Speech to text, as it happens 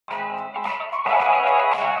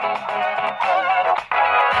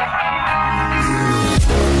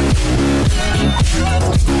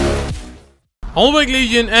Hallo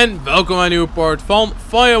Legion en welkom bij een nieuwe part van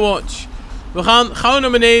Firewatch. We gaan gauw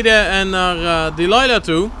naar beneden en naar Delilah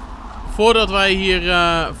toe. Voordat wij hier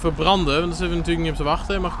verbranden, want daar zitten we natuurlijk niet op te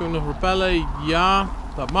wachten. Mag ik ook nog repellen? Ja,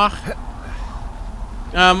 dat mag.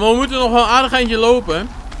 Maar we moeten nog wel een aardig eindje lopen.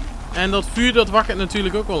 En dat vuur dat wakkert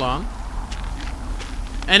natuurlijk ook wel aan.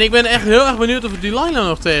 En ik ben echt heel erg benieuwd of we Delilah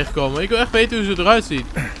nog tegenkomen. Ik wil echt weten hoe ze eruit ziet.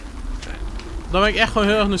 Daar ben ik echt gewoon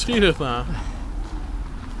heel erg nieuwsgierig naar.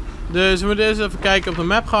 Dus we moeten eens even kijken op de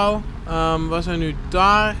map gauw. We zijn nu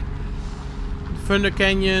daar. Thunder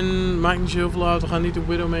Canyon. Maakt niet zo heel veel uit. We gaan niet de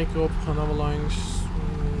Widowmaker op. We gaan daar wel langs.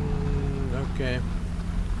 Oké.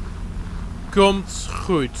 Komt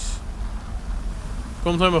goed.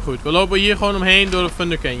 Komt helemaal goed. We lopen hier gewoon omheen door de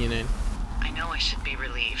Thunder Canyon heen. I know I should be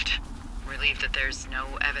relieved. Relieved that there's no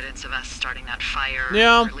evidence of us starting that fire.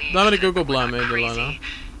 Ja, daar ben ik ook wel blij mee, Delilah.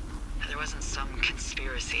 There wasn't some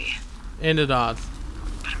conspiracy. Inderdaad.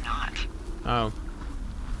 But I'm not. Oh.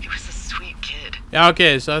 He was a sweet kid. Ja,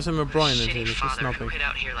 oké, zo is hij met Brian Shitty natuurlijk, dat father snap who ik. hid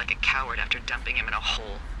out here like a coward after dumping him in a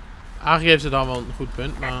hole. Eigenlijk heeft ze daar wel een goed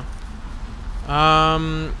punt, maar...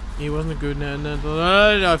 he wasn't a good...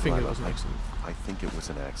 I think it was an accident. I think it was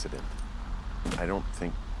an accident. I don't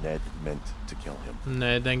think Ned meant to kill him.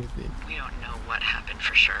 Nee, denk ik niet. We don't know what happened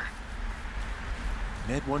for sure.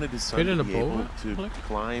 Ned wanted his son Kun je to er be naar able boven, to eigenlijk?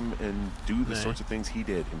 climb and do the Nee. sorts of things he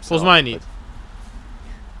did himself. Volgens mij niet. but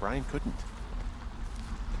Brian couldn't.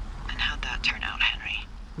 And how'd that turn out, Henry?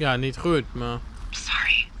 Ja, niet goed, maar...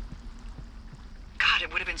 Sorry. God, it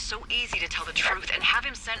would have been so easy to tell the truth and have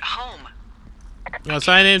him sent home. Ja,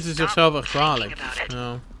 zij neemt het zichzelf echt kwalijk. Thinking about it.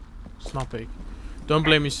 Ja, snap ik. Don't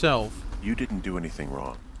blame yourself. You didn't do anything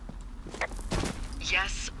wrong.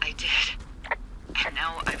 Yes, I did. And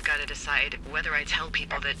now I've got to decide whether I tell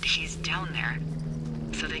people that he's down there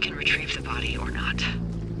so they can retrieve the body or not.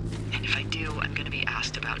 And if I do, I'm going to be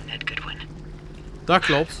asked about Ned Goodwin. Dat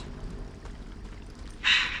klopt.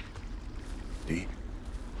 Dee,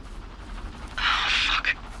 Oh,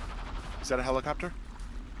 fuck. is that a helicopter?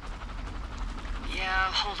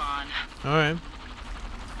 Yeah, hold on. Alright.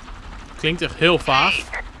 Klinkt echt heel vaag.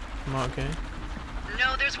 Maar oké.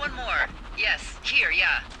 No, there's one more. Yes, here,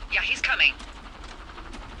 yeah. Yeah, he's coming.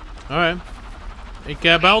 Alright. Ik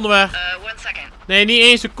ben onderweg. 1 second. Nee, niet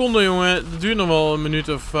 1 seconde, jongen. Het duurt nog wel een minuut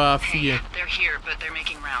of 4. Hey, they're here, but they're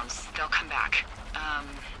making rounds. They'll come back.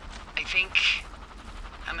 I think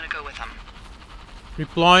I'm gonna go with them.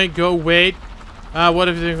 Reply, go, wait. What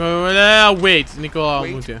if they go... wait. En ik wil haar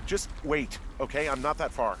ontmoeten. Wait, just wait, okay? I'm not that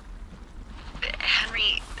far.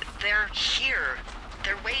 Henry, they're here.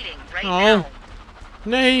 They're waiting right Oh. now.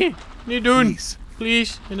 Nee, niet doen. Please.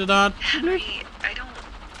 Please, inderdaad. Henry, I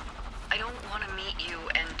don't want to meet you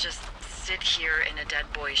and just sit here in a dead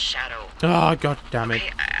boy's shadow. Oh, god damn it.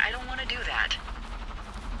 Okay, I don't want to do that.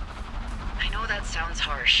 I know that sounds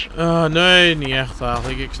harsh. Nee, niet echt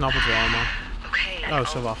eigenlijk. Ik snap het wel, maar... Okay, Oh,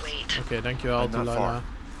 ze I'll wacht. wait. Oké, dankjewel, I'm not Delilah. far.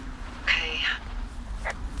 Okay.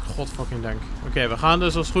 God fucking dank. Oké, we gaan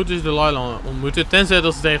dus als het goed is Delilah ontmoeten. Tenzij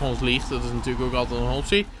dat ze tegen ons liegt. Dat is natuurlijk ook altijd een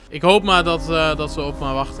optie. Ik hoop maar dat ze op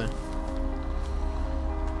mij wachten.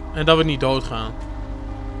 En dat we niet doodgaan.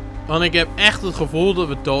 Want ik heb echt het gevoel dat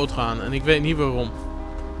we doodgaan. En ik weet niet waarom.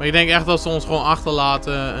 Maar ik denk echt dat ze ons gewoon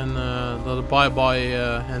achterlaten. En dat het bye bye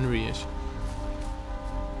Henry is.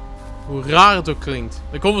 Hoe raar het ook klinkt.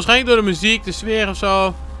 Dat komt waarschijnlijk door de muziek, de sfeer of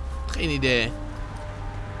zo. Geen idee.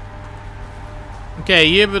 Oké,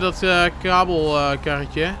 hier hebben we dat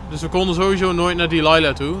kabelkarretje. Dus we konden sowieso nooit naar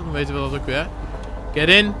Delilah toe. Dan weten we dat ook weer. Get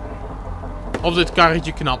in. Of dit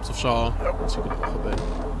karretje knapt of zo. Dat is ook nog gebeurd.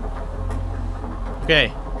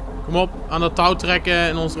 Oké. Kom op. Aan dat touw trekken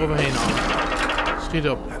en ons eroverheen halen. Schiet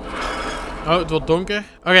op. Oh, het wordt donker.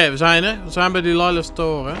 Oké, we zijn er. We zijn bij Delilah's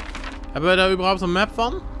toren. Hebben wij daar überhaupt een map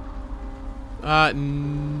van?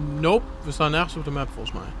 Nope. We staan nergens op de map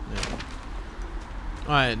volgens mij. Nee.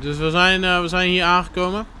 Alright, dus we zijn hier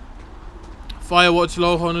aangekomen. Firewatch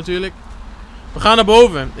logo natuurlijk. We gaan naar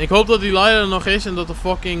boven. Ik hoop dat Delilah er nog is en dat de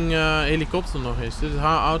fucking helikopter nog is. Dit is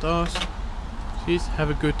haar outhouse. Ziet,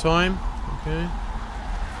 have a good time. Oké.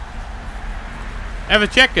 Even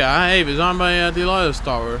checken, hè. Hey, we zijn bij Delilah's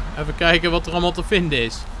Tower. Even kijken wat er allemaal te vinden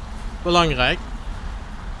is. Belangrijk.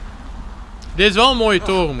 Dit is wel een mooie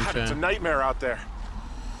toren, moet ik God, it's a zeggen. nightmare out there.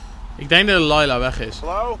 Ik denk dat Delilah weg is.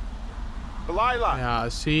 Hello? Delilah? Ja,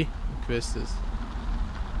 zie. Ik wist het.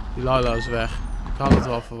 Delilah is weg. Ik had het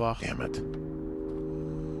wel verwacht. Damn it.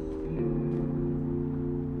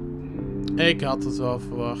 Ik had het wel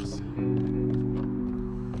verwacht.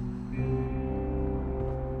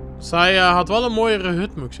 Zij had wel een mooiere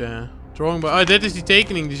hut, moet ik zeggen. Drawing by... Oh, dit is die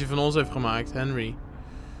tekening die ze van ons heeft gemaakt. Henry.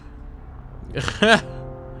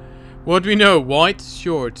 What we know. White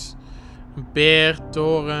shorts. Een beer,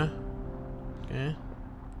 toren. Oké.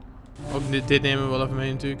 Ook dit nemen we wel even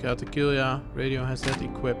mee natuurlijk. Ja, tequila, radio has that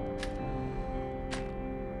equip.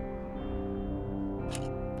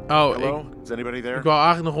 Oh, Hello? Is anybody there? ik wou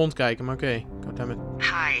eigenlijk nog rondkijken, maar oké. Goddammit.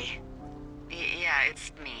 Hi. Yeah,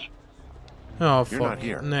 it's me. Oh, You're not fuck.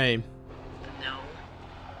 here. Nee. No.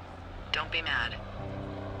 Don't be mad.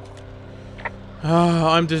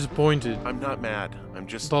 Ah, I'm disappointed. I'm not mad. I'm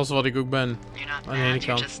just... Dat is wat ik ook ben. You're not Aan de ene mad, you're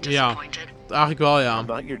kant. just Ja. disappointed? Eigenlijk wel, ja. I'm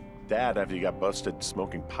not your dad after you got busted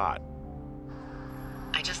smoking pot.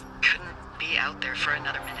 I just couldn't be out there for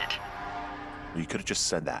another minute. You could have just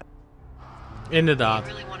said that. Inderdaad.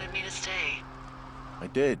 You really wanted me to stay. I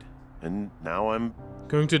did. And now I'm...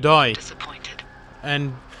 Going to die. Disappointed.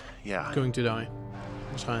 And Yeah. going to die.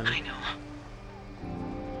 Waarschijnlijk. I know.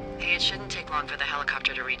 Hey, it shouldn't take long for the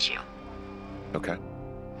helicopter to reach you. Okay.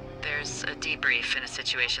 There's a debrief in a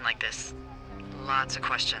situation like this. Lots of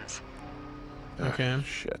questions. Okay.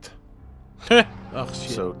 Shit. Ach, shit.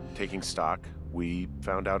 So, taking stock, we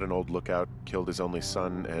found out an old lookout killed his only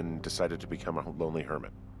son and decided to become a lonely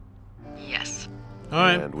hermit. Yes.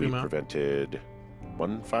 Alright, And we prima. prevented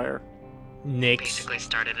one fire. Niks. Basically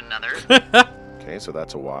started another. Okay, so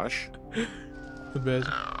that's a wash. Het best.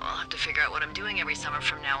 I'll have to figure out what I'm doing every summer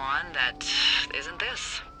from now on that isn't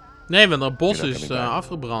this. Nee, want dat bos You're not is coming back.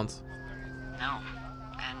 afgebrand. No.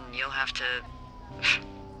 And you'll have to...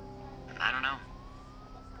 I don't know.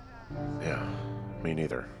 Yeah, me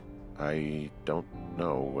neither. I don't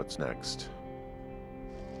know what's next.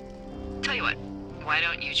 Tell you what, why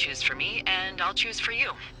don't you choose for me and I'll choose for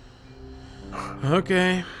you?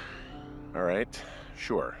 Oké. All right,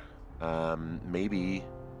 sure. Maybe...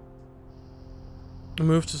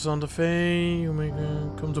 Move to Santa Fe. You make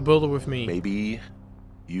come to Boulder with me. Maybe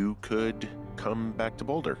you could come back to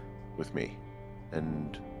Boulder with me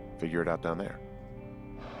and figure it out down there.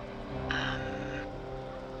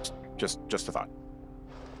 Just a thought.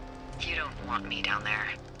 You don't want me down there.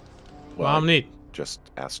 Waarom niet? Just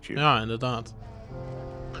asked you. Ja, inderdaad.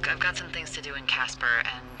 Look, I've got some things to do in Casper,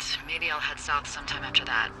 and maybe I'll head south sometime after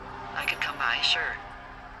that. I could come by, sure.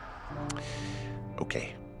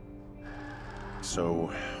 Okay. So,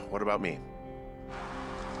 what about me?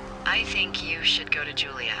 I think you should go to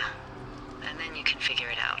Julia, and then you can figure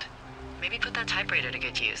it out. Maybe put that typewriter to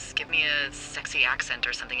good use. Give me a sexy accent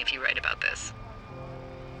or something if you write about this.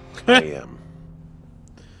 I am.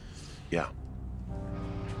 Ja.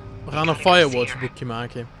 We gaan een Firewatch boekje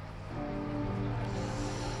maken.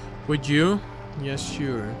 Would you? Yes,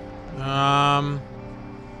 sure.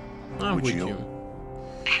 Would you?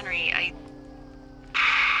 Henry,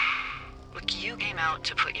 Look, you came out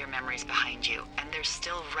to put your memories behind you, and they're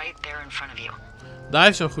still right there in front of you. Daar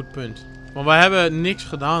heeft ze een goed punt. Maar wij hebben niks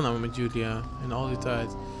gedaan nou met Julia in al die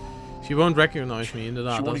tijd. She won't recognize me,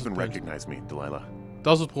 inderdaad. She Dat won't is het even punt. recognize me, Delilah.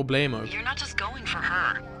 Dat is het probleem ook. You're not just going for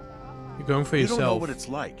her. You're going for You don't know yourself. what it's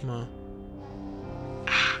like. Maar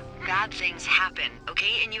Bad things happen,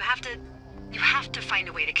 okay? And you have to find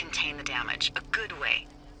a way to contain the damage. A good way.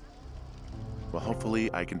 Well, hopefully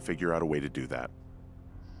I can figure out a way to do that.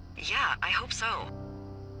 Yeah, I hope so.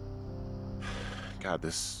 God,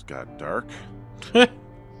 this got dark.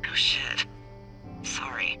 Oh shit.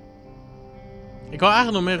 Sorry. ik wou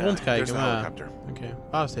eigenlijk nog meer There's rondkijken, the maar... helicopter. Oké,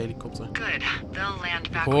 waar is de helikopter? Good. They'll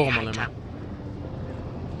land back Ik where hoor you hem hiked alleen up.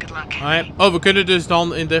 Good luck. Alright. Oh, we kunnen dus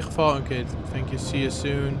dan in dit geval... Oké, thank you, see you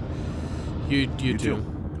soon. You too.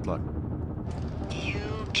 Good luck. You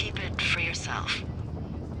keep it for yourself.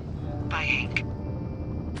 Bye, Hank.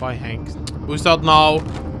 Bye, Hank. Hoe is dat nou?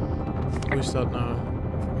 Hoe is dat nou?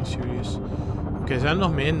 Fucking serious. Oké, zijn er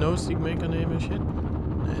nog meer notes die ik mee kan nemen en shit?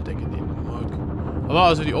 Nee, ik denk het niet. Maar ook... Maar wel,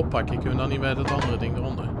 als we die oppakken, kunnen we dan niet bij dat andere ding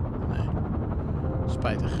eronder? Nee.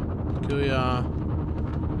 Spijtig. Ja.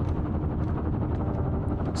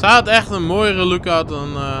 Staat echt een mooiere lookout dan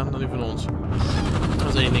die van ons.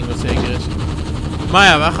 Dat is één ding wat zeker is. Maar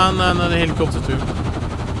ja, we gaan naar de helikopter toe.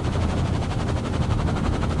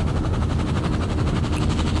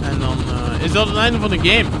 En dan is dat het einde van de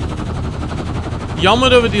game. Jammer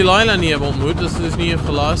dat we die Delilah niet hebben ontmoet, dat ze dus niet heeft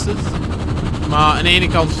geluisterd. Maar aan de ene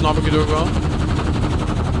kant snap ik het ook wel.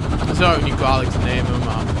 Dat zou ik niet kwalijk te nemen,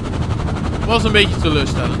 maar het was een beetje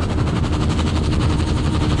teleurstellend.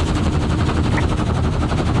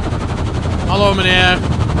 Hallo meneer.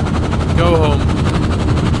 Go home.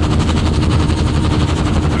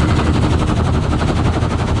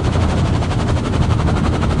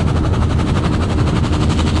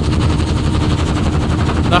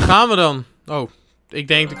 Daar gaan we dan. Oh, Ik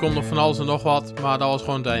denk er komt nog van alles en nog wat, maar dat was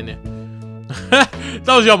gewoon het einde.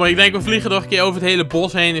 Dat was jammer. Ik denk we vliegen nog een keer over het hele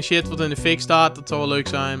bos heen en shit wat in de fik staat. Dat zou wel leuk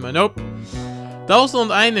zijn, maar nope. Dat was dan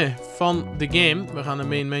het einde van de game. We gaan naar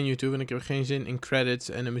main menu toe, want ik heb geen zin in credits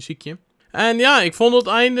en een muziekje. En ja, ik vond het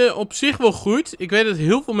einde op zich wel goed. Ik weet dat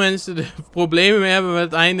heel veel mensen er problemen mee hebben met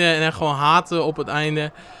het einde en echt gewoon haten op het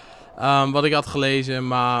einde. Wat ik had gelezen,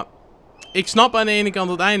 maar ik snap aan de ene kant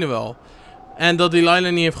het einde wel. En dat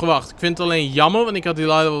Delilah niet heeft gewacht. Ik vind het alleen jammer, want ik had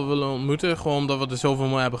Delilah wel willen ontmoeten. Gewoon omdat we er zoveel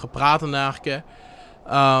mee hebben gepraat en dergelijke.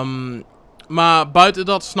 Maar buiten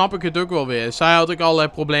dat snap ik het ook wel weer. Zij had ook allerlei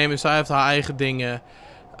problemen. Zij heeft haar eigen dingen.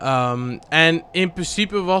 En in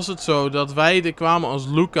principe was het zo dat wij er kwamen als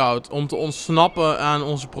lookout om te ontsnappen aan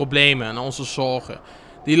onze problemen en onze zorgen.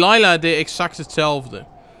 Delilah deed exact hetzelfde.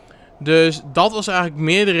 Dus dat was eigenlijk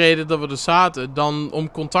meer de reden dat we er zaten dan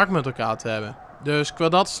om contact met elkaar te hebben. Dus qua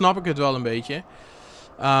dat snap ik het wel een beetje.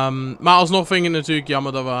 Maar alsnog vind ik het natuurlijk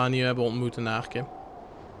jammer dat we haar niet hebben ontmoet en dergelijke.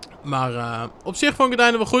 Maar op zich vond ik het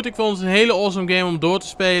einde wel goed. Ik vond het een hele awesome game om door te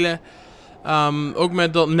spelen. Ook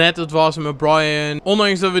met dat net het was met Brian.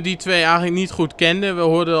 Ondanks dat we die twee eigenlijk niet goed kenden. We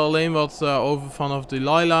hoorden alleen wat over vanaf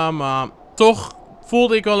Delilah. Maar toch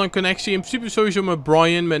voelde ik wel een connectie. In principe sowieso met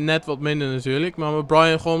Brian. Met net wat minder natuurlijk. Maar met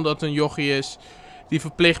Brian gewoon omdat het een jochie is. Die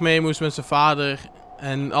verplicht mee moest met zijn vader.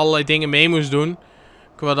 En allerlei dingen mee moest doen.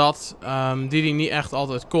 Qua dat. Die hij niet echt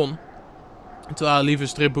altijd kon. Terwijl hij liever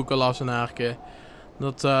stripboeken las en eigenlijk.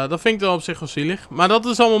 Dat vind ik dan op zich wel zielig. Maar dat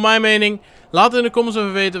is allemaal mijn mening. Laat in de comments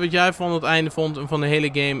even weten wat jij van het einde vond. En van de hele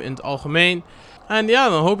game in het algemeen. En ja,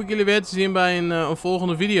 dan hoop ik jullie weer te zien bij een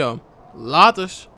volgende video. Laters.